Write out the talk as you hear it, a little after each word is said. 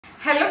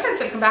Hello friends,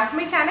 welcome back to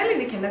my channel.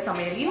 Innaiku enna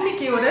samayal.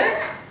 Innaiku oru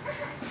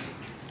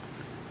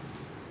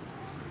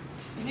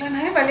இல்ல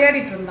நான்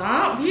விளையாடிட்டு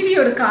இருந்தான். வீடியோ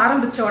எடுக்க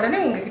ஆரம்பிச்ச உடனே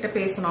உங்ககிட்ட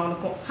பேசணும்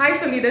அவனுக்கும். ஹாய்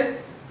சொல்லிடு.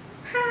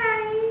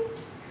 ஹாய்.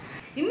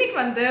 இன்னைக்கு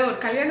வந்து ஒரு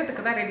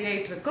கல்யாணத்துக்கு தான் ரெடி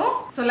ஆயிட்டு இருக்கோம்.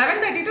 சோ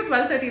 11:30 to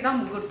 12:30 தான்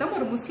முகூர்த்தம்.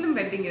 ஒரு முஸ்லிம்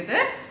வெட்டிங் இது.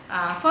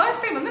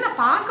 ஃபர்ஸ்ட் டைம் வந்து நான்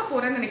பார்க்க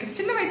போறேன்னு நினைக்கிறேன்.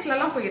 சின்ன வயசுல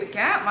எல்லாம்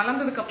போயிருக்கேன்.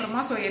 வளர்ந்ததுக்கு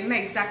அப்புறமா சோ என்ன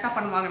எக்ஸாக்ட்டா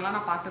பண்ணுவாங்கலாம்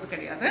நான் பார்த்தது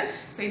கிடையாது.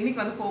 சோ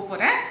இன்னைக்கு வந்து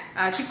போறேன்.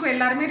 சிக்கு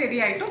எல்லாரும் ரெடி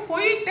ஆயிட்டோம்.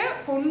 போயிட்டு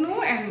பொண்ணு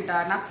அண்ட்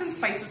நட்ஸ் அண்ட்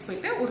ஸ்பைசஸ்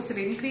போயிட்டு ஒரு சில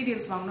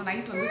இன்கிரீடியன்ட்ஸ் வாங்கணும்.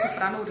 நைட் வந்து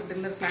சூப்பரான ஒரு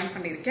டின்னர் பிளான்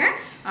பண்ணியிருக்கேன்.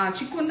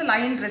 சிக்கு வந்து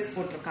லயன் ட்ரெஸ்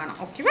போட்டிருக்கானா.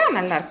 ஓகேவா,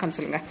 நல்லா இருக்குன்னு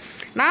சொல்லுங்க.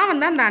 நான்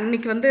வந்து அந்த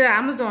அன்னைக்கு வந்து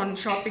அமேசான்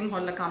ஷாப்பிங்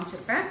ஹாலில்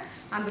காமிச்சிருப்பேன்.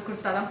 அந்த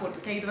குர்த்தா தான்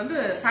போட்டிருக்கேன். இது வந்து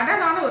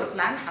சடனான ஒரு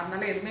பிளான்,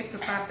 அதனால எதுவுமே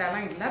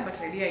ப்ரிப்பேர்டாலாம் இல்லை. பட்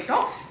ரெடி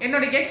ஆகிட்டோம்.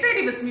 என்னோட கெட்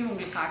ரெடி வித் மீ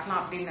உங்களுக்கு காட்டலாம்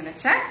அப்படின்னு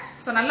நினச்சேன்.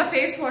 ஸோ நல்லா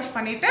ஃபேஸ் வாஷ்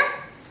பண்ணிவிட்டு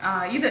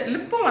இது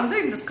லிப்பும் வந்து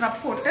இந்த ஸ்க்ரப்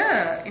போட்டு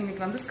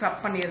இன்னைக்கு வந்து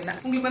ஸ்க்ரப் பண்ணியிருந்தேன்.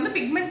 உங்களுக்கு வந்து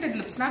பிக்மெண்டட்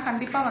லிப்ஸ்னால்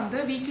கண்டிப்பாக வந்து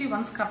வீக்லி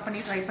ஒன்ஸ் ஸ்க்ரப்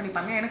பண்ணி ட்ரை பண்ணி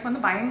பாருங்க. எனக்கு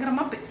வந்து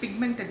பயங்கரமாக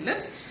பிக்மெண்டட்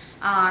லிப்ஸ்.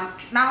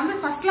 நான் வந்து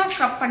ஃபர்ஸ்ட்லாம்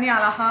ஸ்க்ரப் பண்ணி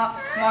அழகா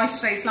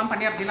மாய்ஸ்சரைஸ்லாம்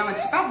பண்ணி அப்படிலாம்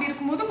வச்சுருப்பேன். அப்படி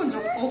இருக்கும்போது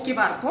கொஞ்சம்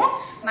ஓகேவா இருக்கும்.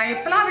 நான்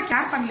எப்போலாம் அதை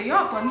கேர் பண்ணலையோ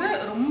அப்போ வந்து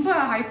ரொம்ப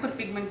ஹைப்பர்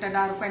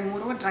பிக்மெண்டடாக இருக்கும். அண்ட்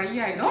மோரோவர் ட்ரை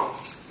ஆகிடும்.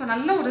 ஸோ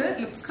நல்ல ஒரு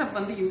லிப் ஸ்க்ரப்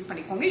வந்து யூஸ்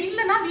பண்ணிக்கோங்க.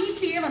 இல்லைனா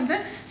வீட்லேயே வந்து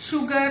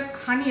சுகர்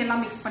ஹனி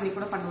எல்லாம் மிக்ஸ் பண்ணி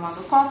கூட பண்ணுவாங்க.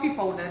 காஃபி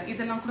பவுடர்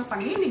இதெல்லாம் கூட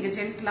பண்ணி நீங்கள்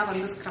ஜென்டலாக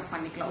வந்து ஸ்க்ரப்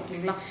பண்ணிக்கலாம்.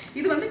 ஓகேங்களா,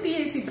 இது வந்து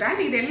டிஐசி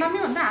பிராண்ட். இது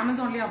எல்லாமே வந்து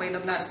அமேசான்லேயே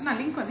அவைலபிளாக இருக்குது. நான்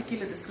லிங்க் வந்து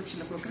கீழே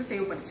டிஸ்கிரிப்ஷனில் கொடுக்குறது,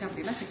 தேவைப்படுச்சு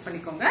அப்படின்னா செக்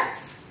பண்ணிக்கோங்க.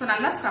 ஸோ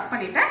நல்லா ஸ்க்ரப்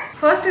பண்ணிவிட்டேன்.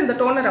 ஃபர்ஸ்ட் இந்த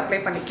டோனர் அப்ளை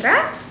பண்ணிக்கிறேன்.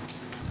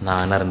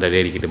 நான் என்ன 2 அடி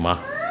அடிக்கட்டுமா?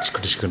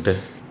 சிக்குட்டு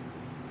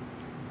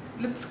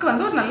லிப்ஸ்க்கு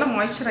வந்து ஒரு நல்ல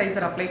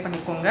மாய்ஸ்சரைசர் அப்ளை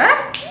பண்ணிக்கோங்க.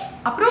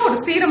 அப்புறம் ஒரு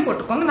சீரம்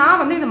போட்டுக்கோங்க. நான்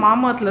வந்து இந்த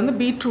மாமார்த்லேருந்து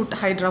பீட்ரூட்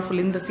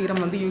ஹைட்ராஃபுல் இந்த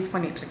சீரம் வந்து யூஸ்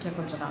பண்ணிட்டு இருக்கேன்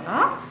கொஞ்ச நாளா.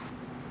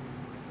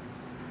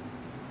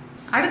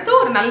 அடுத்து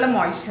ஒரு நல்ல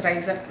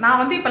மாய்ஸ்சரைசர். நான்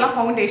வந்து இப்போலாம்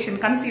ஃபவுண்டேஷன்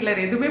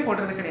கன்சீலர் எதுவுமே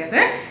போடுறது கிடையாது.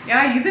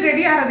 ஏன்னா இது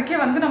ரெடி ஆகிறதுக்கே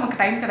வந்து நமக்கு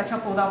டைம் கிடைச்சா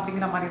போதும்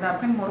அப்படிங்கிற மாதிரி தான்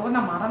இருக்கும். மொரோவர்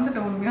நான்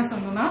மறந்துட்டேன், உண்மையாக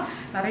சொல்லணும்னா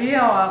நிறைய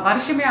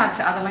வருஷமே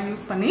ஆச்சு அதெல்லாம்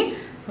யூஸ் பண்ணி.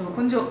 ஸோ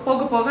கொஞ்சம்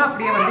போக போக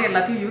அப்படியே வந்து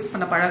எல்லாத்தையும் யூஸ்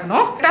பண்ண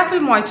பழகணும்.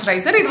 Cetaphil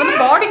மாய்ஸ்சரைசர் இது வந்து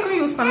பாடிக்கும்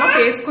யூஸ் பண்ணலாம்,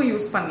 ஃபேஸ்க்கும்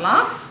யூஸ்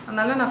பண்ணலாம்.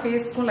 அதனால நான்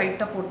ஃபேஸ்க்கும்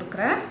லைட்டாக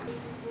போட்டுக்கிறேன்.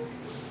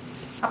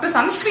 அப்புறம்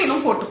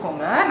சன்ஸ்கிரீனும்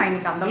போட்டுக்கோங்க. நான்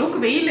இன்னைக்கு அந்த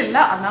அளவுக்கு வெயில்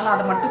இல்லை, அதனால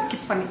அதை மட்டும்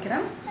ஸ்கிப்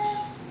பண்ணிக்கிறேன்.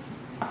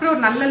 அப்புறம்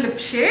ஒரு நல்ல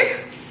lip shade,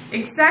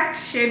 exact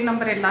shade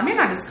number எல்லாமே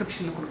நான்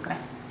டிஸ்கிரிப்ஷனில்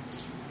கொடுக்குறேன்.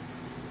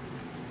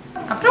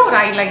 அப்புறம் ஒரு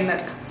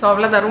ஐலைனர். ஸோ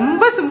அவ்வளோதான்,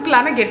 ரொம்ப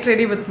சிம்பிளான கெட்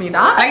ரெடி வித் மீ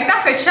தான். லைட்டாக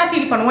ஃப்ரெஷ்ஷாக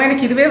ஃபீல் பண்ணுவோம்.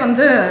 எனக்கு இதுவே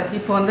வந்து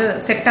இப்போ வந்து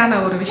செட்டான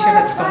ஒரு விஷயம்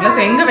வச்சுக்கோங்களேன்.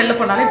 ஸோ எங்கே வெளில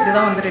போனாலும் இப்படி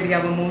தான் வந்து ரெடி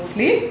ஆகும்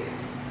மோஸ்ட்லி.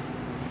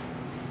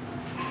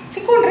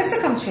 சிக்கு ட்ரெஸ்ஸு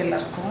கமிஷனில்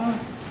இருக்கும்.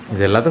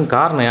 இது எல்லாத்துக்கும்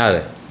காரணம்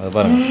யாரு? அது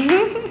பாருங்க.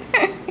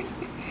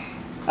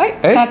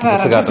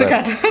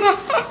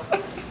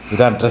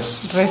 இதான் ட்ரெஸ்.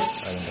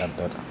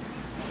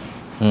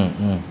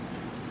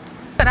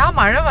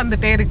 மழை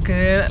வந்துட்டே இருக்கு,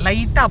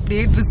 லைட்டா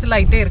அப்படியே ட்ரிசில்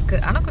ஆயிட்டே இருக்கு.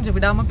 ஆனா கொஞ்சம்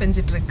விடாம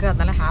பெஞ்சிட்டு இருக்கு.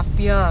 அதனால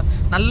ஹாப்பியா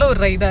நல்ல ஒரு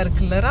ரைடா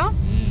இருக்குல்லரா.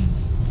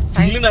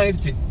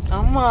 ஆயிடுச்சு.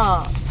 ஆமா,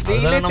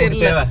 வெயிலே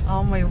தெரியல.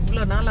 ஆமா,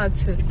 எவ்வளவு நாள்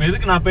ஆச்சு. இப்போ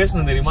எதுக்கு நான்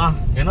பேசணும் தெரியுமா?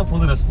 ஏன்னா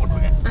புது ட்ரெஸ்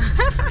போட்டிருக்கேன்.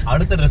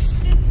 அடுத்த ட்ரெஸ்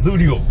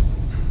ஜூடியோ.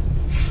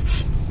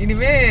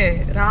 இனிமே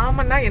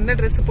ராமன்னா என்ன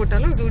ட்ரெஸ்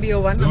போட்டாலும்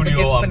ஜூடியோவான்னு நம்ம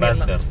கெஸ்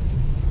பண்ணிடலாம்.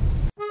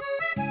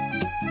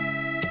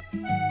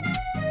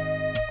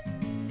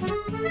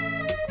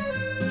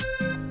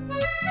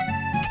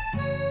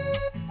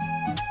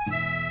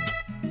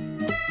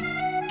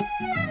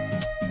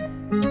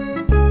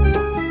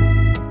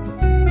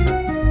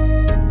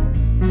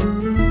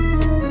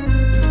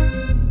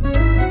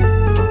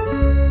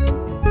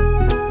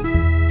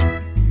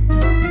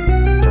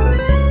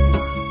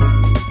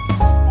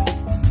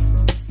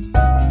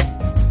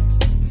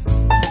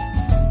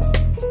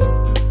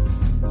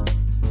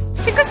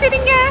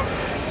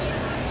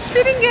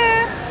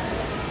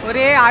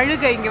 ஒரே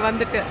அழுக இங்க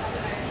வந்துட்டு.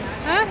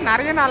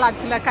 நிறைய நாள்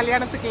ஆச்சுல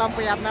கல்யாணத்துக்குலாம்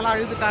போய், அதனால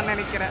அழுதுட்டான்னு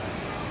நினைக்கிறேன்.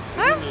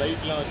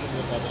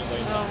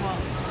 ஆமா,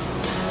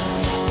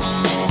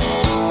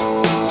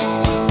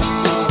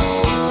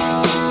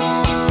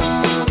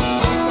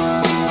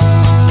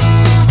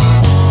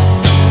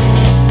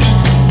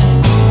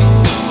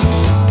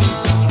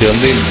 இது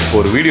வந்து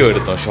ஒரு வீடியோ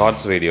எடுத்தோம்,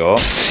 ஷார்ட்ஸ் வீடியோ.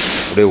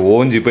 அப்படியே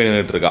ஓஞ்சி போய்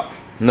நின்றுட்டு இருக்கா.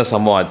 என்ன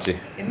சம்பவம் ஆச்சு?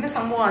 என்ன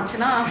சம்பவம்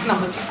ஆச்சுன்னா,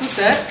 நம்ம சிக்கு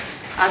சார்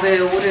அது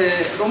ஒரு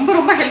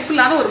ரொம்ப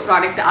ஹெல்ப்ஃபுல்லான ஒரு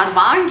ப்ராடக்ட். அது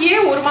வாங்கியே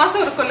 1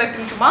 மாசம் இருக்கும்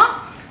இல்லட்டுமா,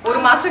 1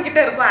 மாசம் கிட்ட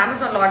இருக்கும்.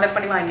 அமேசான்ல ஆர்டர்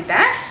பண்ணி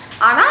வாங்கிட்டேன்.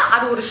 ஆனா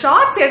அது ஒரு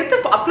ஷார்ட்ஸ் எடுத்து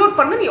அப்லோட்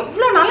பண்ணு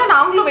எவ்வளவு நாளா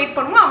நாங்களும் வெயிட்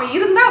பண்ணுவோம். அவன்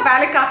இருந்தா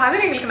வேலைக்கு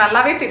ஆகாதுன்னு எங்களுக்கு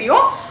நல்லாவே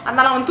தெரியும்.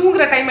 அதனால அவன்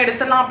தூங்குற டைம்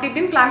எடுத்துடலாம் அப்படி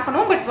இப்படின்னு பிளான்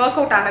பண்ணுவோம். பட் ஒர்க்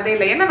அவுட் ஆனதே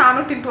இல்லை. ஏன்னா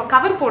நானும் டின்ட்டு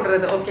கவர்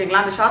போடுறது.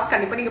 ஓகேங்களா, அந்த ஷார்ட்ஸ்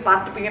கண்டிப்பா நீங்க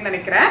பார்த்துருப்பீங்கன்னு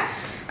நினைக்கிறேன்.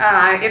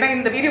 ஏன்னா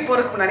இந்த வீடியோ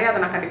போறதுக்கு முன்னாடி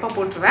அதை நான் கண்டிப்பா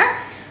போட்டுருவேன்.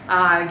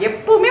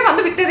 எப்பவுமே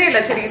வந்து விட்டதே இல்லை.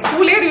 சரி,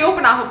 ஸ்கூலே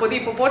ரீஓப்பன் ஆக போது,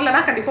 இப்போ போடலன்னா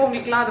கண்டிப்பா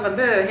உங்களுக்குலாம் அது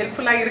வந்து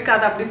ஹெல்ப்ஃபுல்லா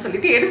இருக்காது அப்படின்னு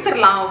சொல்லிட்டு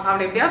எடுத்துடலாம்,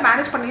 அவனை எப்படியாவது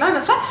மேனேஜ் பண்ணிடலாம்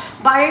நினைச்சா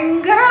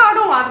பயங்கர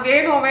ஆடும். அது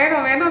வேணும்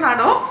வேணும் வேணும்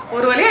நானும்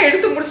ஒரு வழியா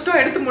எடுத்து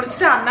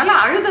முடிச்சுட்டு அதனால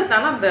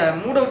அழுததுனால அந்த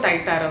மூட் அவுட்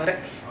ஆயிட்டாரு அவரு.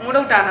 மூட்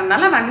அவுட்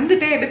ஆனதுனால நான்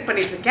நின்றுட்டே எடிட்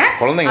பண்ணிட்டு இருக்கேன்.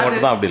 குழந்தைங்க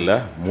மட்டும் தான் அப்படி இல்ல,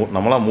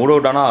 நம்மளா மூட்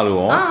அவுட் ஆனா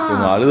அழுவோம்,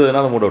 இவங்க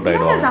அழுதுனால மூட் அவுட்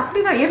ஆயிடுவாங்க.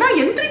 அப்படிதான். ஏன்னா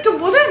எந்திரிக்கும்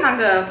போது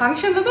நாங்க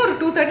ஃபங்க்ஷன்ல இருந்து ஒரு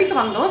 2:30க்கு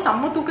வந்தோம்.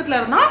 செம்ம தூக்கத்துல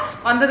இருந்தா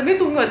வந்ததுமே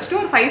தூங்க வச்சுட்டு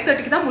ஒரு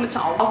 5:30க்கு தான்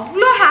முழிச்சான்.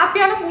 அவ்வளோ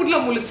ஹாப்பியான மூட்ல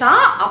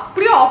முழிச்சான்.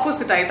 அப்படியே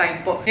ஆப்போசிட் ஆயிட்டான்.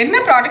 இப்போ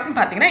என்ன ப்ராடக்ட்னு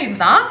பாத்தீங்கன்னா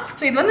இதுதான்.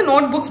 ஸோ இது வந்து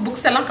நோட்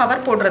புக்ஸ் எல்லாம்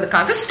கவர்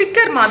போடுறதுக்காக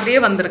ஸ்டிக்கர் மாதிரியே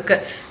வந்திருக்கு.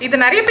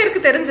 இது நிறைய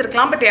பேருக்கு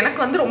தெரிஞ்சிருக்கலாம், பட் எனக்கு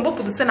வந்து ரொம்ப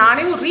புதுசு.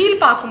 நானே ஒரு ரீல்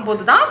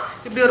பார்க்கும்போது தான்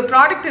இப்படி ஒரு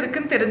ப்ராடக்ட்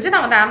இருக்குன்னு தெரிஞ்சு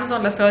நான் வந்து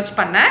அமேசான்ல சர்ச்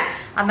பண்ணேன்.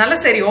 அதனால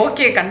சரி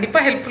ஓகே கண்டிப்பா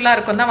ஹெல்ப்ஃபுல்லா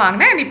இருக்கும் தான்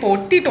வாங்கினேன். இப்போ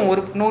ஒட்டிட்டோம்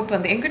ஒரு நோட்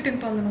வந்து. எங்க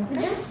டின்ட்டு வந்து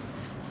நோட்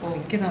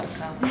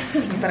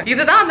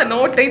இதுதான் அந்த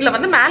நோட். இதுல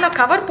வந்து மேல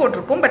கவர்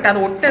போட்டிருக்கும், பட் அது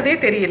ஒட்டதே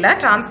தெரியல.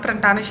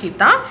 டிரான்ஸ்பரண்டான ஷீட்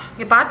தான்.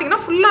 இங்க பாத்தீங்கன்னா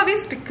ஃபுல்லாவே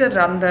ஸ்டிக்கர்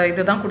அந்த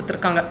இதுதான்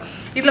கொடுத்துருக்காங்க.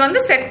 இதுல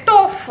வந்து செட்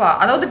ஆஃப்,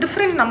 அதாவது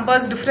டிஃப்ரெண்ட்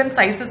நம்பர்ஸ் டிஃப்ரெண்ட்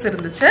சைஸஸ்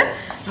இருந்துச்சு.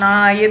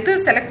 நான் எது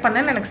செலக்ட்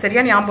பண்ணேன்னு எனக்கு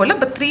சரியா ஞாபகம் இல்லை,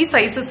 பட் 3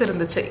 சைஸஸ்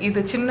இருந்துச்சு.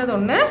 இது சின்னது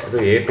ஒண்ணு,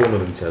 A2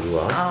 இருந்துச்சு.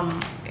 அதுவா?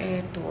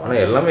 A2. ஆனா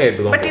எல்லாமே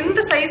A2 தான். பட்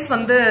இந்த சைஸ்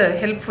வந்து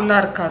ஹெல்ப்ஃபுல்லா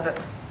இருக்காது.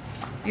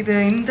 இது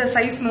இந்த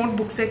சைஸ் நோட்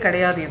புக்ஸே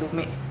கிடையாது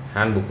எதுவுமே.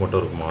 ஹேண்ட் புக்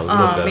மட்டும் இருக்குமா?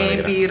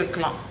 மேபி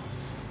இருக்கலாம்.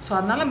 ஸோ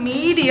அதனால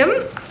மீடியம்,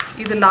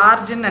 இது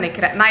லார்ஜ்ன்னு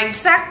நினைக்கிறேன். நான்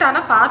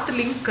எக்ஸாக்டான பார்த்து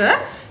லிங்க்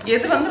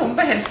எது வந்து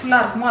ரொம்ப ஹெல்ப்ஃபுல்லா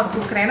இருக்குமோ அது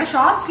கொடுக்குறேன். ஏன்னா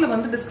ஷார்ட்ஸ்ல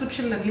வந்து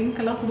டிஸ்கிரிப்ஷன்ல லிங்க்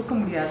எல்லாம் கொடுக்க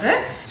முடியாது.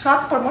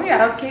 ஷார்ட்ஸ் போடும்போது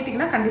யாராவது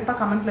கேட்டீங்கன்னா கண்டிப்பா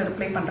கமெண்ட்ல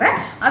ரிப்ளை பண்றேன்.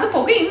 அது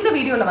போக இந்த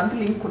வீடியோல வந்து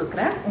லிங்க்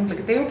கொடுக்குறேன்.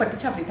 உங்களுக்கு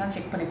தேவைப்பட்டுச்சு அப்படிதான்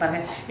செக் பண்ணி பாருங்க.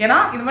 ஏன்னா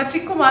இந்த மாதிரி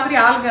சிக்கு மாதிரி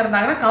ஆளுங்க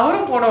இருந்தாங்கன்னா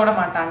கவரும் போட விட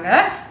மாட்டாங்க.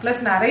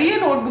 பிளஸ் நிறைய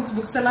நோட்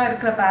புக்ஸ் எல்லாம்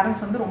இருக்கிற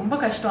பேரண்ட்ஸ் வந்து ரொம்ப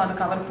கஷ்டம் அது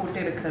கவர்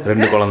போட்டு எடுக்கிறது.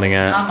 2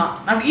 குழந்தைங்க. ஆமா,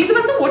 இது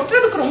வந்து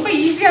ஒட்டுறதுக்கு ரொம்ப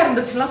ஈஸியா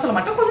இருந்துச்சுலாம் சொல்ல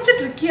மாட்டேன், கொஞ்சம்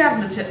ட்ரிக்கியா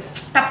இருந்துச்சு.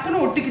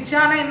 டப்புன்னு ஒட்டிக்குச்சு.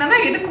 ஆனா என்னன்னா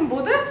எடுக்கும்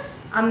போது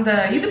அந்த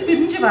இது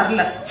பிரிஞ்சு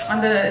வரல,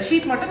 அந்த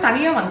ஷீட் மட்டும்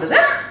தனியா வந்தது.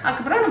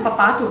 அதுக்கப்புறம் நம்ம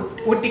பார்த்து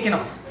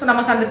ஒட்டிக்கணும். ஸோ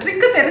நமக்கு அந்த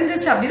ட்ரிக்கு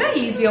தெரிஞ்சிச்சு அப்படின்னா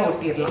ஈஸியா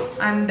ஒட்டிடலாம்.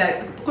 அண்ட்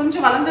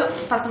கொஞ்சம் வளர்ந்த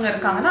பசங்க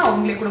இருக்காங்கன்னா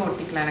அவங்களே கூட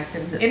ஒட்டிக்கலாம். எனக்கு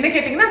தெரிஞ்சு என்ன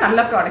கேட்டீங்கன்னா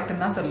நல்ல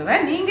ப்ராடக்ட்னு தான்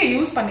சொல்லுவேன். நீங்க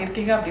யூஸ்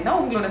பண்ணிருக்கீங்க அப்படின்னா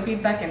உங்களோட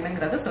ஃபீட்பேக்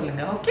என்னங்கிறத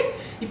சொல்லுங்க. ஓகே,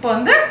 இப்போ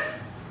வந்து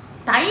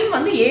டைம்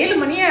வந்து 7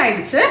 மணியே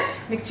ஆயிடுச்சு.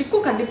 இன்னைக்கு சிக்கு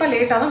கண்டிப்பா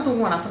லேட்டா தான்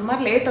தூங்குவான். நான் சொன்ன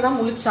மாதிரி லேட்டா தான்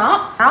முழிச்சான்.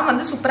 நான்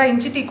வந்து சூப்பரா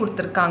இஞ்சி டீ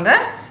கொடுத்துருக்காங்க.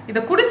 இதை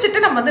குடிச்சிட்டு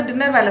நம்ம வந்து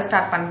டின்னர் வேலை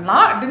ஸ்டார்ட்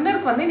பண்ணலாம்.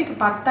 டின்னருக்கு வந்து இன்னைக்கு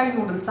பட்டாய்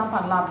நூடுல்ஸ் தான்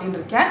பண்ணலாம் அப்படின்னு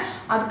இருக்கேன்.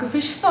 அதுக்கு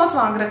ஃபிஷ் சாஸ்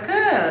வாங்குறதுக்கு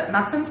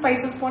நட்ஸ் அண்ட்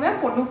ஸ்பைசஸ் போனேன்,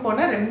 பொண்ணு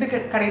போனேன், 2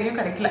 கடையிலையும்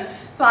கிடைக்கல.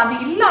 ஸோ அது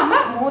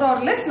இல்லாம மோர்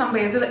ஆர் லெஸ் நம்ம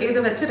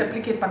எது வச்சு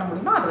ரெப்ளிகேட் பண்ண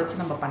முடியுமோ அதை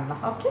வச்சு நம்ம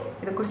பண்ணலாம். ஓகே,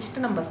 இதை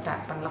குடிச்சிட்டு நம்ம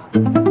ஸ்டார்ட் பண்ணலாம்.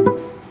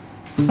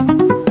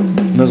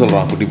 என்ன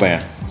சொல்றான் குட்டி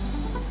பையன்?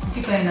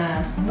 இப்போ என்ன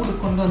மூடு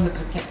கொண்டு வந்துட்டு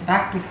இருக்கேன்.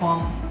 பேக் டு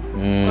ஃபார்ம்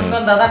கொண்டு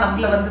வந்தாதான்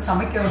நம்மள வந்து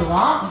சமைக்க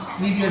விடுவான்,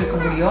 வீடியோ எடுக்க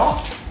முடியும்.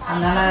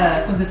 அதனால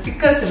கொஞ்சம்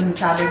ஸ்டிக்கர்ஸ்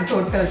இருந்துச்சு, அதை எடுத்து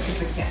ஒட்ட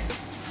வச்சுட்டு இருக்கேன்.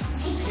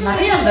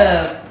 நிறைய அந்த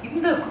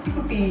இந்த குட்டி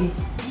குட்டி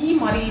ஈ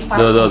மாதிரி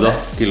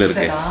கீழே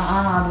இருக்கு,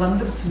 அது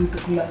வந்துருச்சு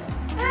வீட்டுக்குள்ள.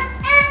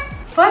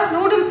 ஃபர்ஸ்ட்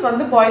நூடுல்ஸ்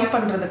வந்து பாயில்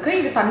பண்றதுக்கு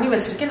இங்க தண்ணி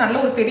வச்சிருக்கேன். நல்ல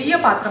ஒரு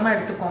பெரிய பாத்திரமா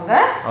எடுத்துக்கோங்க.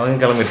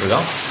 அவன் கிளம்பிட்டு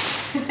இருக்கான்.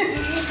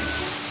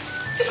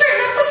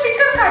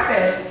 ஸ்டிக்கர் காட்டு,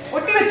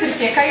 ஒட்டி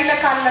வச்சிருக்கேன். கையில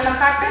கால்ல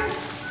எல்லாம் காட்டு.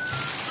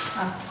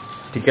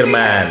 Sticker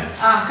man.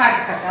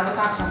 காட்டு அது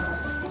காட்டுறேன்.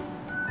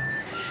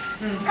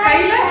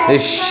 கையில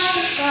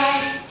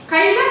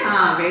கையில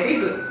வெரி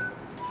குட்.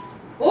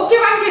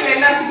 ஓகேவா கேளு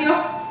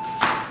எல்லார்கிட்டயும்.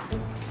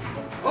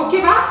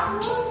 ஓகேவா?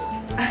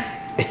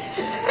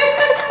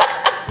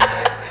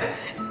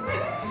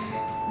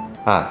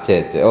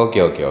 சரி சரி,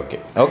 ஓகே ஓகே ஓகே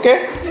ஓகே.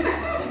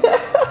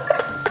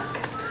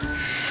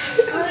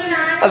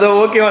 அது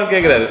ஓகேவான்னு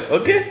கேக்குறாரு.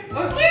 Okay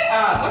okay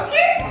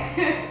okay.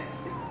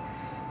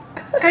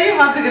 கையை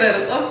மாத்துக்கிறாரு.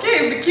 ஓகே,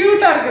 இப்படி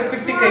கியூட்டா இருக்கு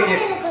குட்டி கையை.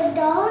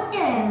 டவுட்,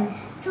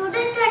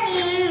 சுடு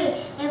தண்ணி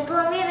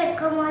எப்பவுமே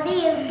வைக்கும்போது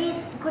எப்படி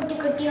குட்டி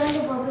குட்டியோட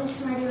பபிள்ஸ்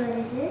மாதிரி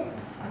வருது?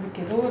 அதுக்கு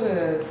ஏதோ ஒரு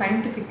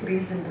சயின்டிபிக்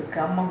ரீசன் இருக்கு.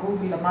 அம்மா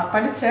கூகுள்ல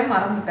படிச்சேன்,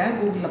 மறந்துட்டேன்.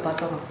 கூகுள்ல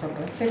பார்த்து உனக்கு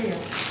சொல்றேன். சரியா?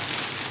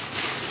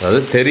 அது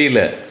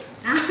தெரியல.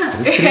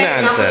 சின்ன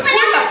ஆன்சர்.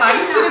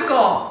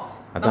 படிச்சிருக்கோம்,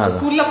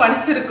 ஸ்கூல்ல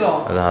படிச்சிருக்கோம்.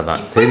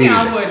 அதான்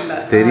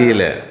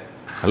தெரியல.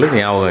 அல்ல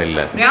ஞாபகம்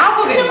இல்ல.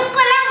 ஞாபகம் இல்ல.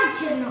 சிம்பிளா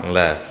முடிச்சிரணும்.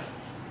 இல்ல.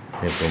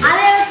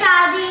 அதை விட்டு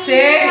ஆதி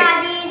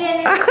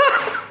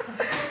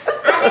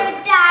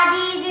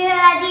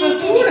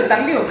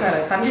தள்ளி உட்காரு,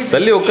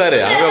 தள்ளி உட்காரு,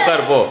 அங்க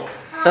உட்காரு போ.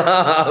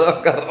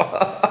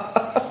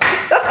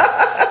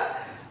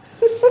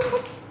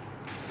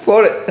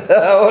 போடு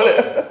போடு.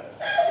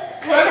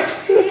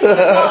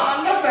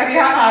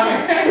 சரியான ஆளு.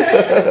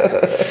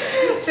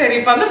 சரி,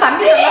 இப்ப வந்து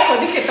தண்ணி நல்லா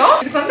கொதிக்கட்டும்.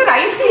 இதுக்கு வந்து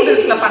ரைஸ்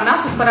நூடுல்ஸ்ல பண்ணா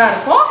சூப்பரா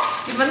இருக்கும்.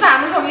 இது வந்து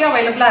அமேசான்லயே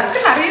அவைலபிளா இருக்கு.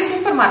 நிறைய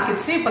சூப்பர்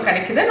மார்க்கெட்ஸ்லயும் இப்ப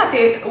கிடைக்குது. நான்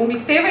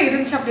உங்களுக்கு தேவை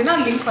இருந்துச்சு அப்படின்னா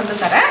லிங்க் வந்து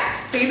தரேன்.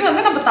 இது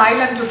வந்து நம்ம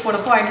தாய்லாந்து ட்ரிப்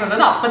போடப்போ வாங்கிட்டு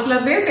வந்தது. அப்பத்துல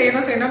இருந்தே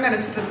செய்யணும்னு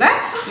நினைச்சிட்டு இருந்தேன்.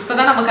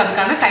 இப்பதான் நமக்கு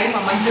அதுக்கான டைம்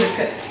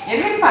அமைஞ்சிருக்கு.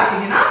 என்னன்னு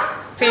பாத்தீங்கன்னா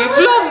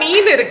இவ்வளவு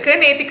மீன் இருக்கு.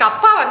 நேத்திக்கு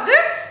அப்பா வந்து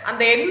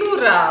அந்த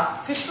எண்ணூர்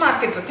ஃபிஷ்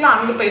மார்க்கெட் இருக்குல்ல,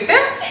 அங்க போயிட்டு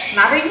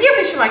நிறைய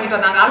ஃபிஷ் வாங்கிட்டு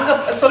வந்தாங்க.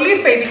 அங்க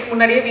சொல்லியிருப்பேன் இதுக்கு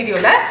முன்னாடியே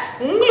வீடியோல.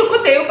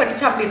 உங்களுக்கும்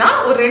தேவைப்பட்டுச்சு அப்படின்னா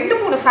ஒரு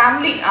 2-3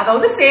 ஃபேமிலி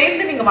அதாவது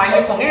சேர்ந்து நீங்க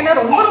வாங்கிக்கோங்க. ஏன்னா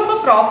ரொம்ப ரொம்ப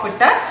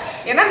ப்ராஃபிட்.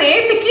 ஏன்னா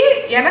நேற்றுக்கு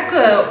எனக்கு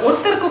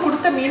ஒருத்தருக்கு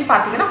கொடுத்த மீன்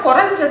பார்த்தீங்கன்னா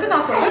குறைஞ்சது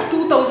நான் சொல்றேன்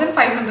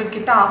 2500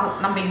 கிட்ட ஆகும்.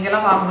 நம்ம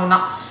இங்கெல்லாம்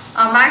வாங்கணும்னா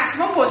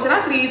மேக்ஸிமம் போச்சுன்னா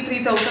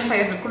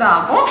 3500 கூட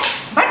ஆகும்.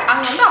 பட்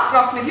அங்கே வந்து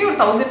அப்ராக்சிமேட்லி ஒரு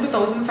 1000 to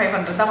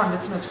 1500 தான்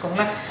வந்துச்சுன்னு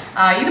வச்சுக்கோங்களேன்.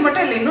 இது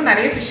மட்டும் இல்லை, இன்னும்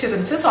நிறைய ஃபிஷ்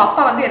இருந்துச்சு. ஸோ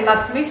அப்பா வந்து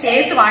எல்லாத்துக்குமே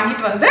சேர்த்து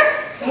வாங்கிட்டு வந்து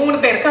 3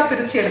 பேருக்கா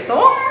பிரிச்சு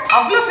எடுத்தோம்.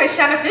 அவ்வளோ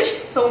ஃப்ரெஷ்ஷான ஃபிஷ்.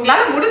 ஸோ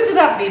உங்களால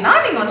முடிஞ்சது அப்படின்னா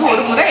நீங்க வந்து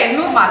ஒரு முறை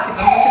எண்ணூர் மார்க்கெட்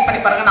வந்து விசிட்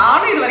பண்ணி பாருங்க.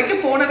 நானும் இது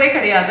வரைக்கும் போனதே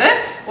கிடையாது.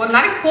 ஒரு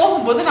நாளைக்கு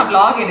போகும்போது நான்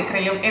vlog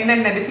எடுக்கிறேன்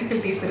என்னென்ன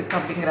டிஃபிகல்ட்டிஸ் இருக்கு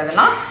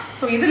அப்படிங்கிறதெல்லாம்.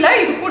 ஸோ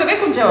இது கூடவே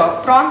கொஞ்சம்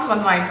ப்ரான்ஸ்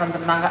வந்து வாங்கிட்டு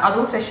வந்திருந்தாங்க.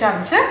 அதுவும் ஃப்ரெஷ்ஷாக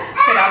இருந்துச்சு.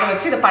 சரி, அதை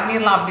வச்சு இதை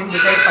பண்ணிடலாம் அப்படின்னு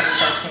டிசைட்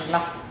பண்ணிட்டு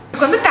இருக்கீங்களா.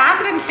 இதுக்கு வந்து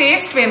டேப்ரின்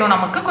பேஸ்ட் வேணும்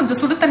நமக்கு. கொஞ்சம்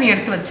சுடு தண்ணி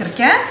எடுத்து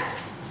வச்சிருக்கேன்.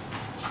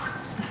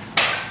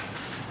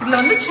 இதுல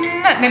வந்து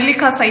சின்ன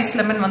நெல்லிக்காய் சைஸ்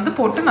லெமன் வந்து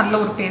போட்டு நல்ல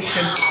ஒரு பேஸ்ட்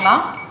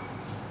எடுத்துக்கலாம்.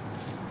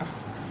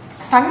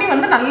 தண்ணி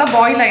வந்து நல்லா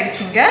பாயில்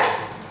ஆயிடுச்சுங்க.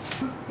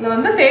 இதுல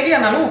வந்து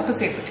தேவையான அளவு உப்பு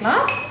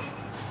சேர்த்துக்கலாம்.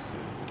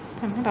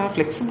 என்னடா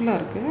ஃப்ளெக்சிபிளா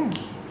இருக்கு.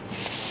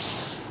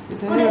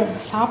 இது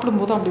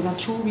சாப்பிடும்போது அப்படிதான்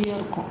சூவியா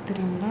இருக்கும்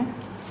தெரியுங்களா.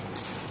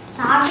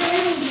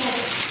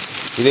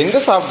 இது எங்க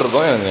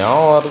சாப்பிட்டுருக்கோம் எனக்கு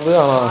ஞாபகம் வருது.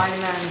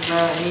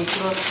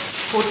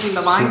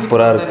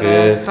 சூப்பரா இருக்கு.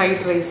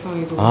 ஃப்ரைட் ரைஸும்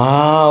இது.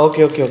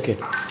 Okay okay okay.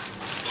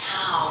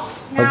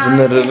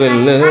 சின்ன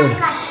ரெவெல்ல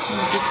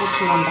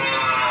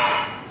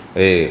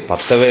ஏய்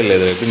பத்தவே இல்லை.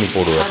 இதை எடுத்து நீ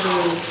போடுவ.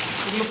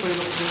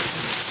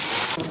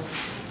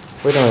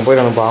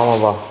 போயிட்டாங்க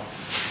ஆமாப்பா.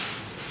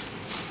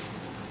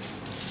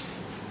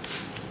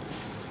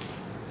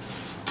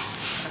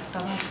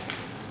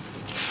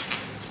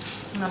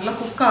 நல்லா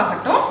குக்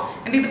ஆகட்டும்.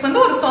 அண்ட் இதுக்கு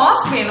வந்து ஒரு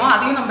சாஸ் வேணும்,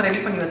 அதையும் நம்ம ரெடி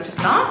பண்ணி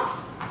வச்சுக்கலாம்.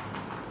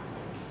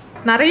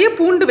 நிறைய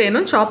பூண்டு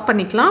வேணும், சாப்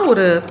பண்ணிக்கலாம்.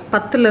 ஒரு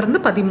 10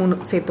 to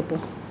 13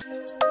 சேர்த்துப்போம்.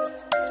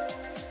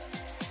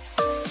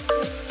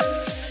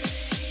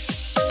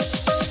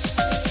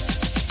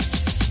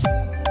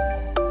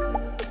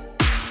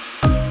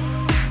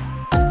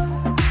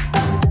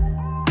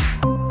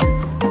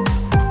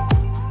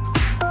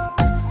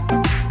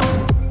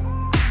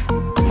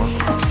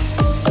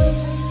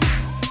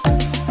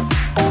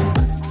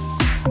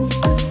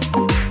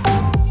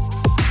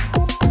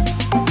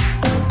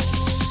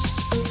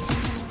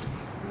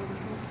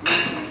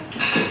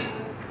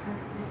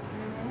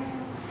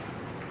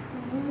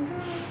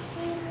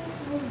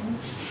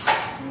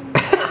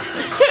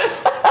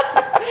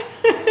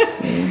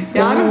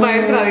 யாரும்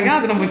பயப்படாதீங்க,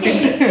 அது நம்ம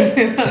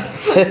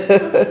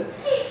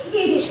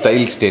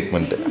ஸ்டைல்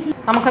ஸ்டேட்மெண்ட்.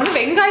 நமக்கு வந்து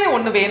வெங்காயம்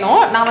ஒன்று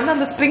வேணும். நான் வந்து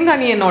அந்த ஸ்ப்ரிங்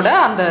அனியனோட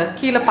அந்த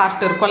கீழே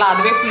பார்ட் இருக்கும்ல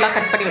அதுவே ஃபுல்லாக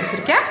கட் பண்ணி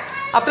வச்சிருக்கேன்.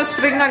 அப்புறம்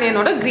ஸ்ப்ரிங்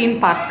அனியனோட க்ரீன்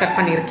பார்ட் கட்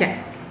பண்ணியிருக்கேன்.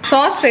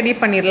 சாஸ் ரெடி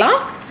பண்ணிடலாம்.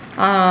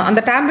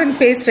 அந்த டேம்ரின்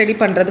பேஸ்ட் ரெடி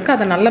பண்ணுறதுக்கு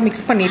அதை நல்லா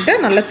மிக்ஸ் பண்ணிவிட்டு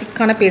நல்லா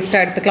திக்கான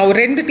பேஸ்ட்டாக எடுத்துக்கலாம்.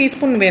 ஒரு 2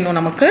 டீஸ்பூன் வேணும்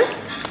நமக்கு.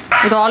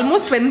 இது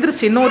ஆல்மோஸ்ட்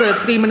வெந்துருச்சு. இன்னும் ஒரு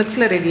 3 minutes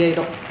ரெடி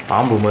ஆயிடும்.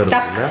 பாம்பு மாதிரி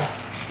இருக்குல்ல.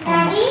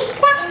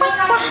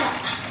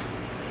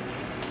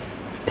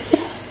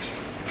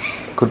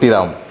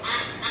 குட்டிராம்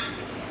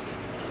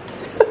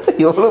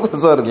எவ்வளோ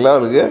பெருசாக இருக்குல்ல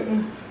அவளுக்கு.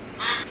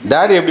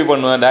 டேடி எப்படி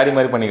பண்ணுவேன்? டேடி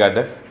மாதிரி பண்ணி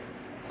காட்டு.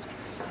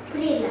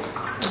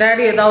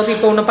 டேடி ஏதாவது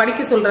இப்போ உன்னை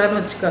படிக்க சொல்றாருன்னு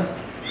வச்சுக்க,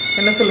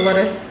 என்ன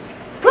சொல்லுவாரு?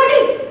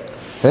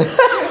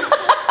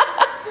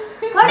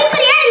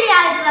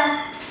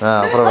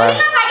 அப்புறம்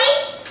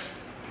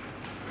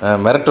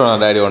மிரட்டுவனா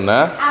டேடி ஒன்று?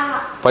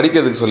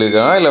 படிக்கிறதுக்கு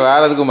சொல்லியிருக்காங்க இல்லை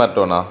வேற எதுக்கும்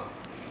மிரட்டுவனா?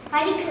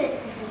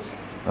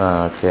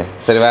 ஓகே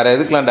சரி. வேற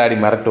எதுக்கெல்லாம் டேடி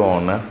மிரட்டுவோம்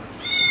ஒன்று?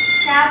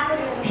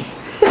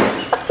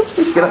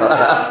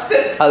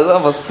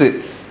 அதுதான் ஃபர்ஸ்ட்.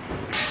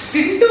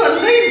 திட்டு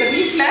வந்து இந்த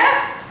வீட்ல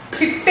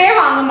திட்டே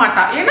வாங்க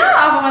மாட்டா. ஏன்னா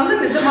அவன் வந்து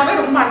நிஜமாவே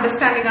ரொம்ப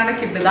அண்டர்ஸ்டாண்டிங்கான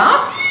கிட்டு தான்.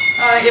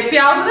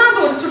 எப்பயாவது தான்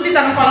அந்த ஒரு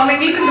சுட்டித்தனம்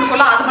குழந்தைங்களுக்கு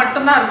இருக்கும்ல, அது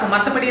மட்டும் தான் இருக்கும்.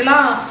 மற்றபடி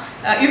எல்லாம்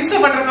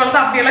இம்சப்படுற குழந்தை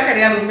அப்படியெல்லாம்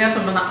கிடையாது. உண்மையா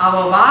சொல்லணும்,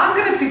 அவ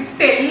வாங்குற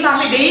திட்டு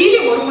எல்லாமே டெய்லி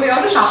ஒரு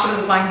முறையாவது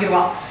சாப்பிடுறதுக்கு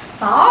வாங்கிடுவா.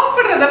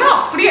 சாப்பிடுறதுனா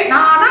அப்படியே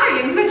நானா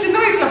என்ன சின்ன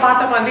வயசுல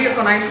பார்த்த மாதிரி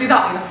இருக்கும். நான்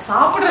இப்படிதான் எனக்கு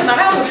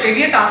சாப்பிடுறதுனால ஒரு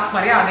பெரிய டாஸ்க்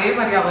மாதிரி அதே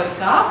மாதிரி அவ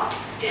இருக்கா.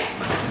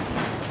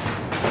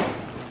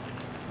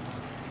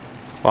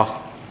 வா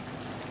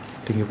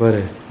இங்க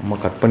பாரு, அம்மா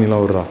கட்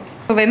பண்ணிலாம் விடுறா.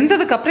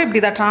 வெந்ததுக்கு அப்புறம்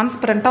இப்படிதான்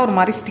டிரான்ஸ்பரண்டா ஒரு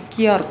மாதிரி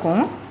ஸ்டிக்கியா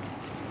இருக்கும்.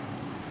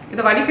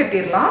 இதை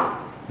வடிகட்டிடலாம்.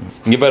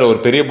 இங்க பாரு, ஒரு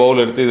பெரிய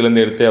பவுல் எடுத்து இதுல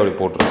இருந்து எடுத்தே அப்படி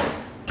போட்டுருவோம்.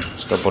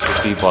 கஷ்டப்பட்டு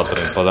டீ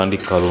பாத்திரம் இப்பதாண்டி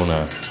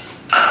கருவுன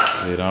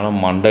இதனால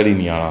மண்டடி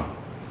நீ. ஆனா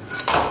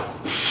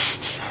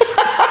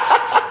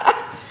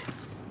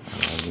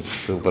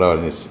சூப்பரா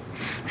வந்துச்சு.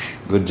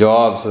 குட்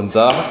ஜாப்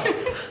சுந்தா.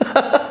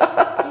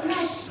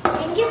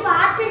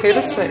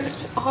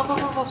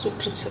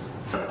 சுற்றுச்சு.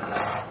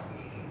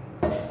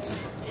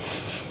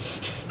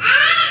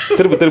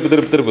 திருப்பு திருப்பு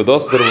திருப்பு திருப்பு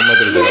தோசை திருப்பு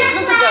திருப்பு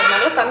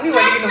தண்ணி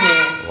வடிக்கணுமே.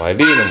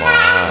 வடிக்கணுமா?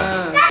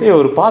 ஏய்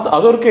ஒரு பாத்து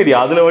அது ஒரு கேடி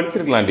அதுல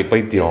வடிச்சிருக்கலாம்டி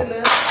பைத்தியம்.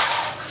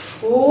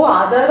 ஓ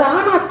அததான்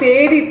நான்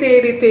தேடி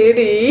தேடி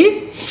தேடி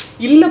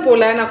இல்ல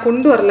போல நான்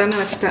கொண்டு வரலன்னு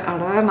வச்சிட்டேன்.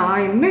 அடா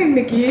நான் என்ன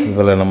இன்னைக்கு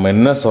இவளை நம்ம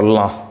என்ன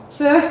சொல்லலாம்?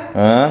 சார்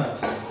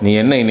நீ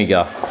என்ன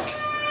இன்னைக்கா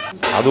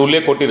அது உள்ளே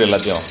கொட்டிடு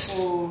எல்லாத்தையும்.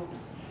 ஓ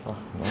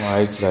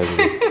ஆயிடுச்சுடா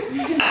இது.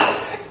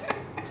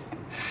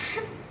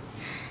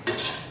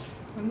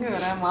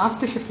 வேற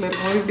மாஸ்டர் ஷெஃப்ல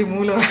இருக்கும்போது இப்படி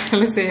மூளை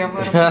வேலை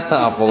செய்யாம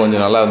அப்போ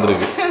கொஞ்சம் நல்லா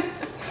வந்திருக்கு.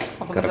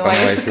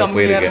 கரெக்டான வயசுல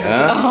போயிருக்கு.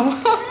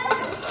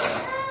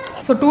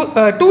 ஸோ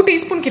 2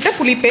 டீஸ்பூன் கிட்ட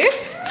புளி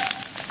பேஸ்ட்,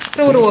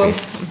 அப்புறம் ஒரு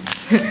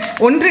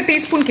 1.5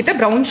 டீஸ்பூன் கிட்ட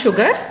brown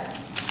sugar,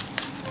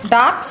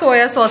 dark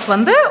soya sauce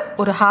வந்து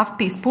ஒரு 1/2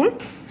 டீஸ்பூன்,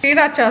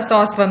 ஸ்ரீராச்சா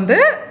சாஸ் வந்து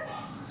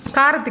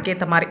காரத்துக்கு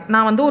ஏற்ற மாதிரி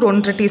நான் வந்து ஒரு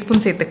 1.5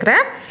 டீஸ்பூன்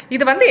சேர்த்துக்கிறேன்.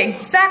 இது வந்து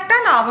எக்ஸாக்டா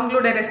நான்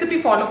அவங்களோட ரெசிபி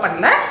ஃபாலோ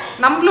பண்ணல,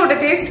 நம்மளோட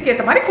டேஸ்ட்டுக்கு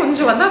ஏற்ற மாதிரி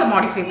கொஞ்சம் வந்து அதை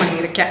மாடிஃபை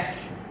பண்ணியிருக்கேன்.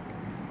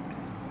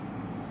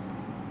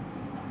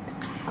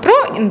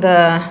 அப்புறம் இந்த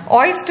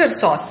ஆயிஸ்டர்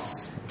சாஸ்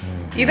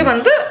இது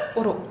வந்து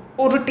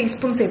ஒரு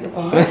டீஸ்பூன்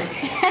சேர்த்துக்கோங்க.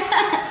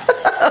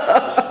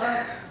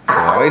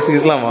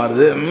 வாய்ஸ்லாம்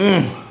மாறுது.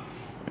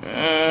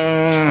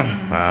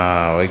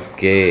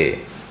 ஓகே,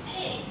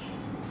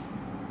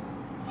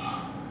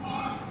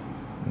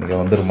 இங்கே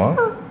வந்துருமா?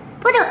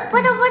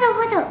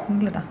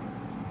 இல்லடா.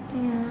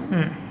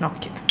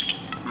 ஓகே.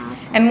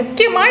 அண்ட்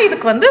முக்கியமாக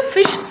இதுக்கு வந்து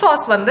ஃபிஷ்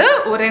சாஸ் வந்து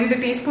ஒரு 2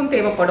 டீஸ்பூன்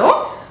தேவைப்படும்.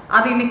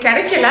 அது இன்னைக்கு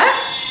கிடைக்கல.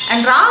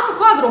 அண்ட்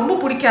ராமுக்கும் அது ரொம்ப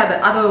பிடிக்காது,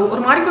 அது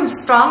ஒரு மாதிரி கொஞ்சம்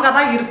ஸ்ட்ராங்காக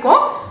தான்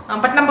இருக்கும்.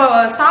 பட் நம்ம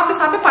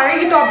சாப்பிட்டு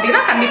பழகிட்டோம்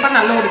அப்படின்னா கண்டிப்பாக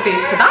நல்ல ஒரு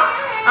டேஸ்ட் தான்.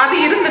 அது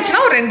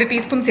இருந்துச்சுன்னா ஒரு 2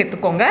 டீஸ்பூன்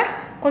சேர்த்துக்கோங்க.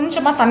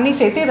 கொஞ்சமாக தண்ணி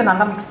சேர்த்து இதை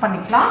நல்லா மிக்ஸ்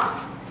பண்ணிக்கலாம்.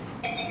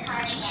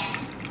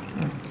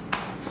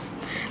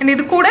 அண்ட்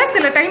இது கூட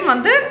சில டைம்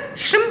வந்து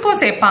ஷ்ரிம்பும்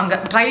சேர்ப்பாங்க,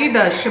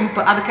 ட்ரைடு ஷ்ரிம்ப்,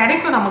 அது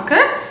கிடைக்கும் நமக்கு.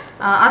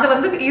 அது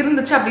வந்து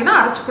இருந்துச்சு அப்படின்னா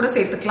அரைச்சி கூட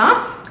சேர்த்துக்கலாம்.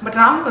 பட்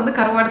ராமுக்கு வந்து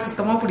கருவாடு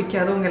சுத்தமாக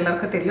பிடிக்காது, உங்க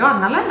எல்லாருக்கும் தெரியும்.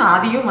 அதனால நான்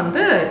அதையும்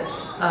வந்து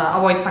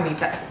அவாய்ட்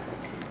பண்ணிட்டேன்.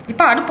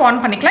 இப்போ அடுப்பு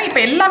ஆன் பண்ணிக்கலாம்.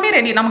 இப்போ எல்லாமே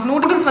ரெடி. நமக்கு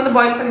நூடுல்ஸ் வந்து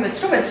பாயில் பண்ணி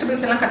வச்சுட்டோம்,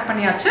 வெஜிடபிள்ஸ் எல்லாம் கட்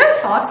பண்ணியாச்சு,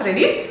 சாஸ்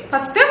ரெடி.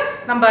 ஃபர்ஸ்ட்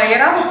நம்ம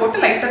எறாவை போட்டு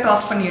லைட்டாக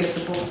டாஸ் பண்ணி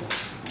எடுத்துப்போம்.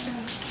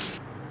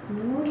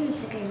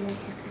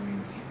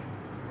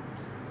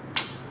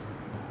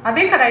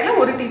 அதே கடாயில்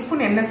 1 டீஸ்பூன்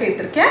எண்ணெய்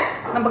சேர்த்துருக்கேன்.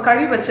 நம்ம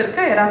கழுவி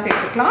வச்சிருக்க எறா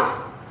சேர்த்துக்கலாம்.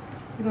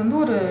 இது வந்து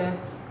ஒரு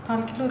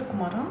 1/4 கிலோ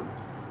இருக்குமாரா?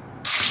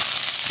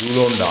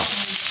 இவ்வளோண்டா?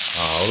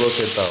 அவ்வளோ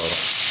சேர்த்தா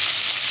வரும்,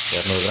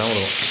 200 கிராம்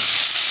வரும்.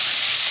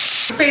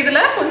 இப்போ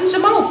இதில்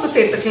கொஞ்சமாக உப்பு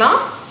சேர்த்துக்கலாம்,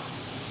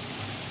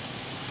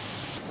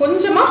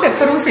 கொஞ்சமாக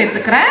பெப்பரும்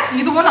சேர்த்துக்கிறேன்.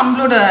 இதுவும்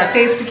நம்மளோட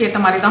டேஸ்ட்டுக்கு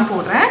ஏற்ற மாதிரி தான்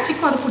போடுறேன்.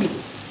 சிக்கன் அது புடி.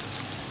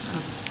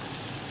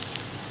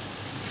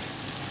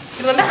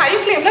 இது வந்து ஹை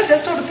ஃப்ளேமில்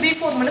ஜஸ்ட் ஒரு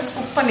 3-4 மினிட்ஸ்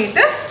குக்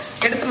பண்ணிவிட்டு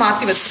எடுத்து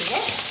மாற்றி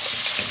வச்சுருவோம்.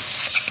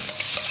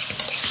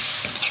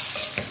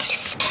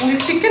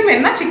 உங்களுக்கு சிக்கன்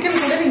வேணும்னா சிக்கன்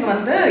கூட நீங்கள்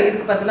வந்து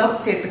இதுக்கு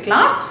பதிலாக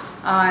சேர்த்துக்கலாம்.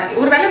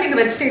 ஒருவேளை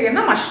நீங்கள்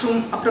வெஜிடேரியன்னா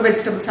மஷ்ரூம் அப்புறம்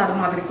வெஜிடபிள்ஸ்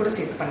அது மாதிரி கூட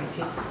சேர்த்து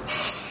பண்ணிக்கலாம்.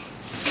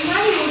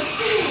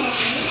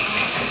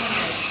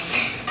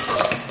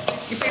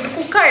 இப்போ இது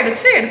குக்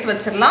ஆகிடுச்சு, எடுத்து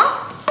வச்சிடலாம்.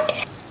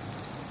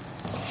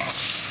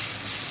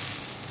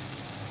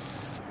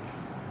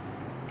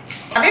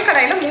 அதே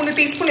கடாயில் 3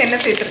 டீஸ்பூன்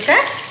எண்ணெய்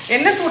சேர்த்துருக்கேன்.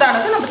 எண்ணெய்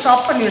சூடானது நம்ம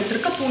சாப் பண்ணி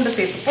வச்சிருக்க பூண்டை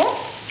சேர்த்துப்போம்.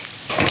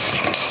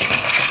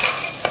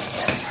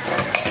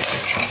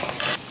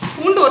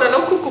 பூண்டு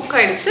ஓரளவுக்கு குக்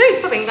ஆயிடுச்சு.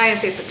 இப்போ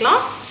வெங்காயம்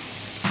சேர்த்துக்கலாம்.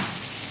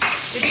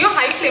 இதையும்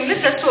ஹை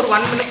ஃப்ளேமில் ஜஸ்ட் ஒரு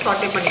 1 மினிட்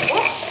சாட்டே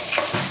பண்ணிப்போம்.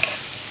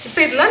 இப்போ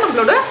இதில்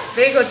நம்மளோட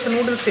வேக வச்ச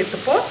நூடுல்ஸ்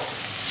சேர்த்துப்போம்.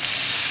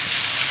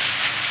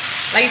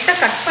 லைட்டாக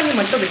கட் பண்ணி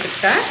மட்டும்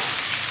விட்டுக்கிட்டேன்.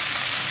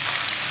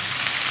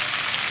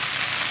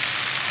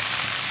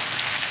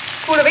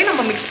 கூடவே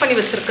நம்ம மிக்ஸ் பண்ணி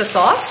வச்சிருக்க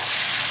சாஸ்,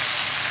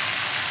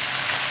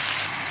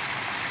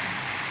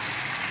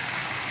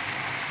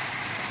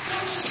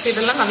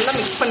 இதெல்லாம் நல்லா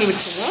மிக்ஸ் பண்ணி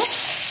விட்டுருவோம்.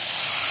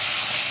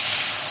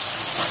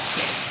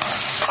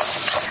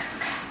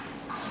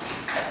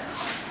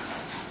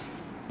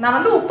 நான்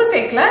வந்து உப்பு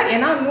சேர்க்கல,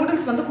 ஏன்னா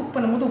நூடுல்ஸ் வந்து குக்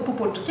பண்ணும்போது உப்பு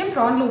போட்டிருக்கேன்,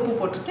 ப்ரான்ல உப்பு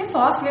போட்டிருக்கேன்,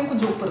 சாஸ்லயும்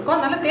கொஞ்சம் உப்பு இருக்கும்.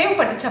 அதனால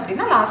தேவைப்பட்டுச்சு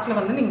அப்படின்னா லாஸ்ட்ல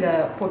வந்து நீங்க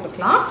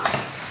போட்டுக்கலாம்.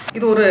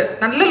 இது ஒரு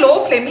நல்ல லோ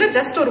ஃப்ளேம்ல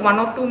ஜஸ்ட் ஒரு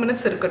 1 or 2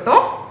 மினிட்ஸ்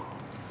இருக்கட்டும்.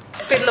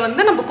 இதில்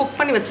வந்து நம்ம குக்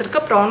பண்ணி வச்சிருக்க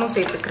ப்ரானும்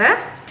சேர்த்துக்கிறேன்.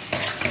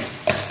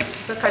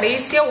 இப்போ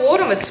கடைசியாக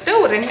ஓரம் வச்சுட்டு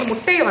ஒரு 2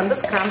 முட்டையை வந்து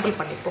ஸ்கிராம்பிள்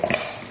பண்ணிப்போம்.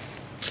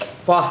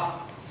 பா,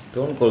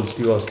 ஸ்டோன் கோல்ட்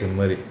ஸ்டீவ் ஆஸ்டின்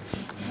மாதிரி.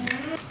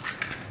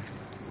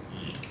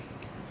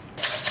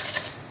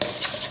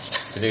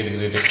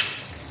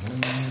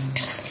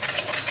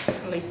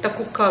 லைட்டாக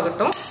குக்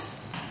ஆகட்டும்.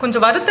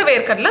 கொஞ்சம் வறுத்த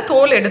வேர்க்கடலை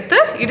தோல் எடுத்து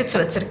இடித்து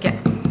வச்சுருக்கேன்,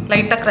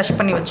 லைட்டாக க்ரஷ்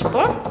பண்ணி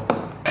வச்சுப்போம்.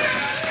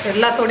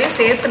 எல்லாத்தோடையும்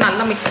சேர்த்து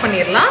நல்லா மிக்ஸ்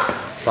பண்ணிடலாம்.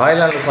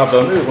 தாய்லாண்டில்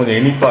சாப்பிட்ட வந்து கொஞ்சம்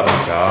இனிப்பாக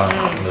இருந்துச்சா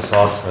இந்த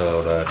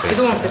சாஸோட டேஸ்ட்?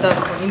 இதுவும் அப்படிதான்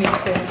இருக்கும்,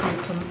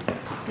 இனிக்கும்.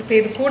 இப்போ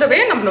இது கூடவே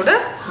நம்மளோட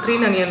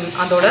க்ரீன் அனியன்,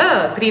 அதோட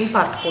க்ரீன்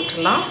பார்ட்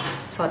போட்டுடலாம்.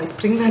 Sorry,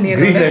 spring onion.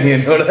 Green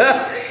அனியனோட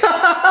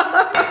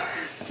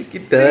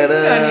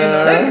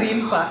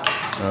green part.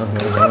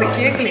 அது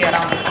கேட்கலையா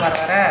வர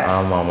வர?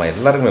 ஆமாம் ஆமாம்,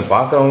 எல்லாருக்குமே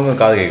பார்க்குறவங்க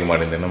காது கேட்க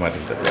மாட்டேங்குது, என்ன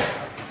மாட்டேங்குது.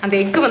 அந்த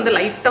எக்கு வந்து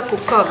லைட்டாக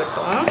குக்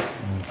ஆகட்டும்.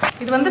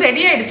 இது வந்து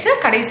ரெடி ஆயிடுச்சு.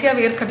 கடைசியாக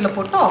வேர்க்கடலை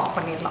போட்டு ஆஃப்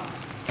பண்ணிடலாம்.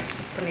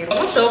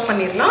 சர்வ்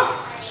பண்ணிடலாம்.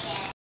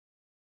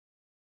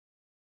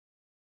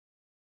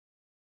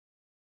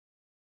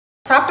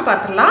 சாப்பிட்டு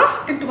பார்த்துடலாம்.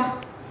 திட்டு வா.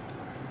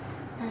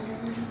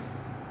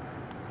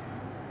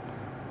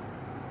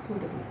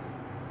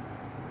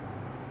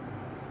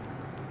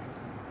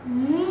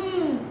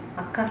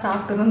 அக்கா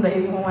சாப்பிட்டதும்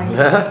தைரியமா வாங்கி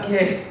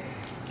ஓகே.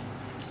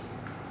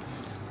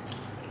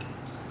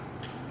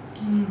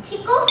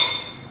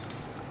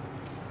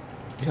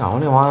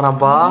 அவனே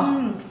வாங்குறான்ப்பா.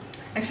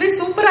 ஆக்சுவலி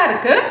சூப்பரா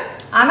இருக்கு.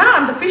 ஆனா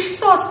அந்த ஃபிஷ்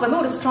சாஸ்க்கு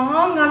வந்து ஒரு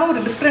ஸ்ட்ராங்கான ஒரு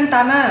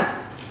டிஃப்ரெண்டான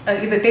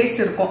இது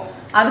டேஸ்ட் இருக்கும்.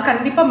 அது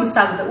கண்டிப்பா மிஸ்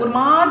ஆகுது. ஒரு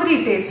மாதிரி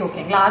டேஸ்ட்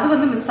ஓகேங்களா, அது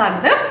வந்து மிஸ்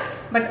ஆகுது.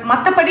 பட்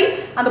மற்றபடி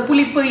அந்த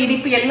புளிப்பு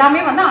இனிப்பு எல்லாமே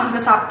வந்து அங்க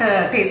சாப்பிட்ட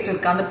டேஸ்ட்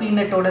இருக்கு அந்த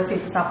பீனட்டோட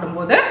சேர்த்து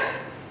சாப்பிடும்போது.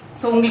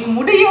 ஸோ உங்களுக்கு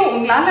முடியும்,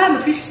 உங்களால அந்த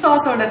ஃபிஷ்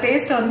சாஸோட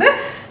டேஸ்ட் வந்து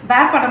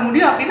பேர் பண்ண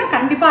முடியும் அப்படின்னா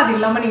கண்டிப்பா அது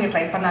இல்லாம நீங்க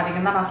ட்ரை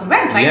பண்ணாதீங்கன்னு தான் நான்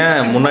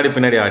சொல்வேன். முன்னாடி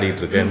பின்னாடி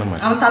ஆடிட்டு இருக்கு என்ன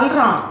அவன்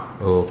தள்ளுறான்.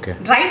 ஓகே.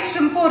 ட்ரைட்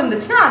ஷ்ரிம்பும்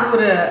இருந்துச்சுன்னா அது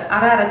ஒரு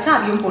அரை அரைச்சா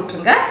அதையும்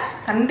போட்டுருங்க.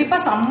 கண்டிப்பா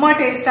செம்ம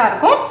டேஸ்டா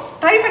இருக்கும்.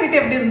 ட்ரை பண்ணிட்டு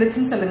எப்படி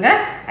இருந்துச்சுன்னு சொல்லுங்க.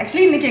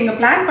 ஆக்சுவலி இன்னைக்கு எங்க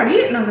பிளான் படி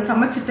நாங்க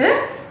சமைச்சிட்டு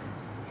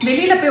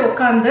வெளியில போய்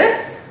உட்காந்து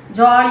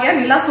ஜாலியா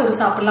நிலா சோறு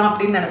சாப்பிடலாம்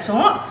அப்படின்னு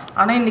நினைச்சோம்.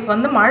 ஆனா இன்னைக்கு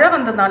வந்து மழை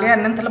வந்ததுனாலே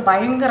என்னத்துல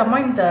பயங்கரமா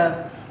இந்த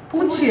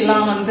பூச்சி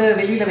எல்லாம் வந்து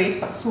வெளியில வெயிட்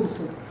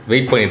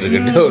பண்ணிட்டு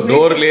இருக்கு.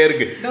 டோர்லயே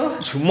இருக்கு.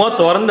 சும்மா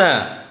திறந்தேன்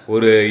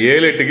ஒரு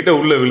 7-8 கிட்ட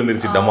உள்ள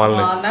விழுந்துருச்சு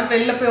டமால்னு. அதான்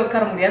வெளில போய்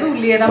உட்கார முடியாது,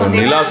 உள்ளே தான்.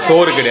 நிலா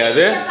சோறு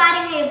கிடையாது,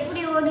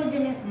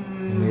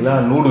 நிலா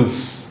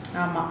நூடுல்ஸ்.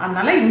 ஆமா,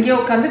 அதனால இங்கே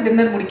உட்காந்து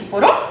டின்னர் முடிக்க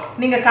போறோம்.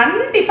 நீங்க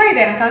கண்டிப்பா இதை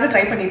எனக்காக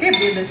ட்ரை பண்ணிட்டு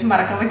எப்படி இருந்துச்சு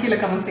மறக்காம கீழே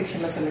கமெண்ட்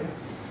செக்ஷன்ல சொல்லுங்க.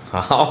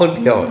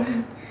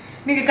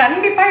 நீங்க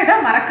கண்டிப்பா இதை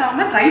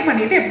மறக்காம ட்ரை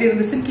பண்ணிட்டு எப்படி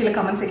இருந்துச்சுன்னு கீழே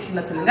கமெண்ட்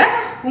செக்ஷன்ல சொல்லுங்க.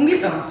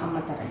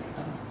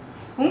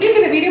 உங்களுக்கு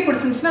இந்த வீடியோ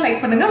பிடிச்சிருந்துச்சுன்னா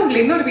லைக் பண்ணுங்க.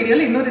 உங்களுக்கு இன்னொரு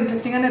வீடியோல இன்னொரு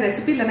இன்ட்ரெஸ்டிங்கான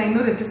ரெசிபி இல்லைன்னா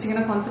இன்னொரு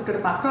இன்ட்ரெஸ்டிங்கான கான்செப்டோட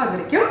பார்க்குறோம். அது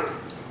வரைக்கும்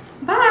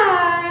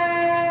பாய்.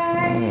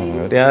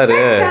 யாரு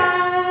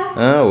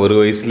ஒரு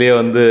வயசுலயே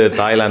வந்து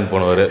தாய்லாந்து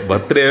போனவர்,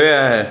 பர்த்டேவே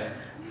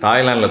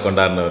தாய்லாந்துல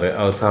கொண்டாடினவர்,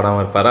 அவர்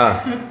சாப்பிடாம இருப்பாரா?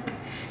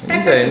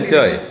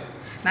 என்ஜாய்.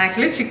 நான்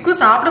ஆக்சுவலி சிக்கு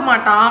சாப்பிட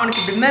மாட்டான்,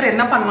 அவனுக்கு டின்னர்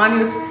என்ன பண்ணுவான்னு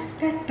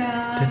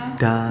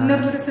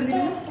இன்னொரு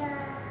சொல்லுங்க.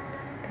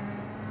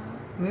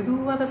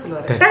 மெதுவா தான்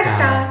சொல்லுவாரு.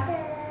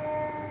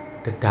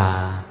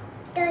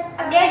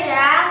 அப்படியே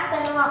டிராக்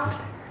பண்ணுவான்.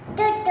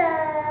 டடா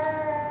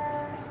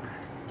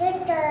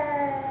டடா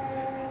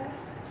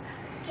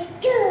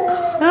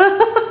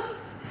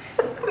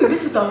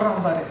இடிச்சு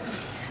தள்ளுறான் பாரு.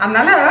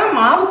 அதனால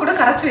மாவு கூட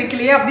கரைச்சி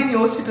வைக்கலையே அப்படின்னு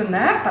யோசிச்சுட்டு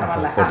இருந்தேன்.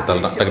 பரவாயில்ல, போட்டு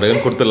தள்ளலாம், டக்கு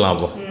டக்குன்னு கொடுத்துடலாம்.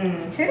 அப்போ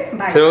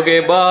சரி, ஓகே,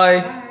 பாய்.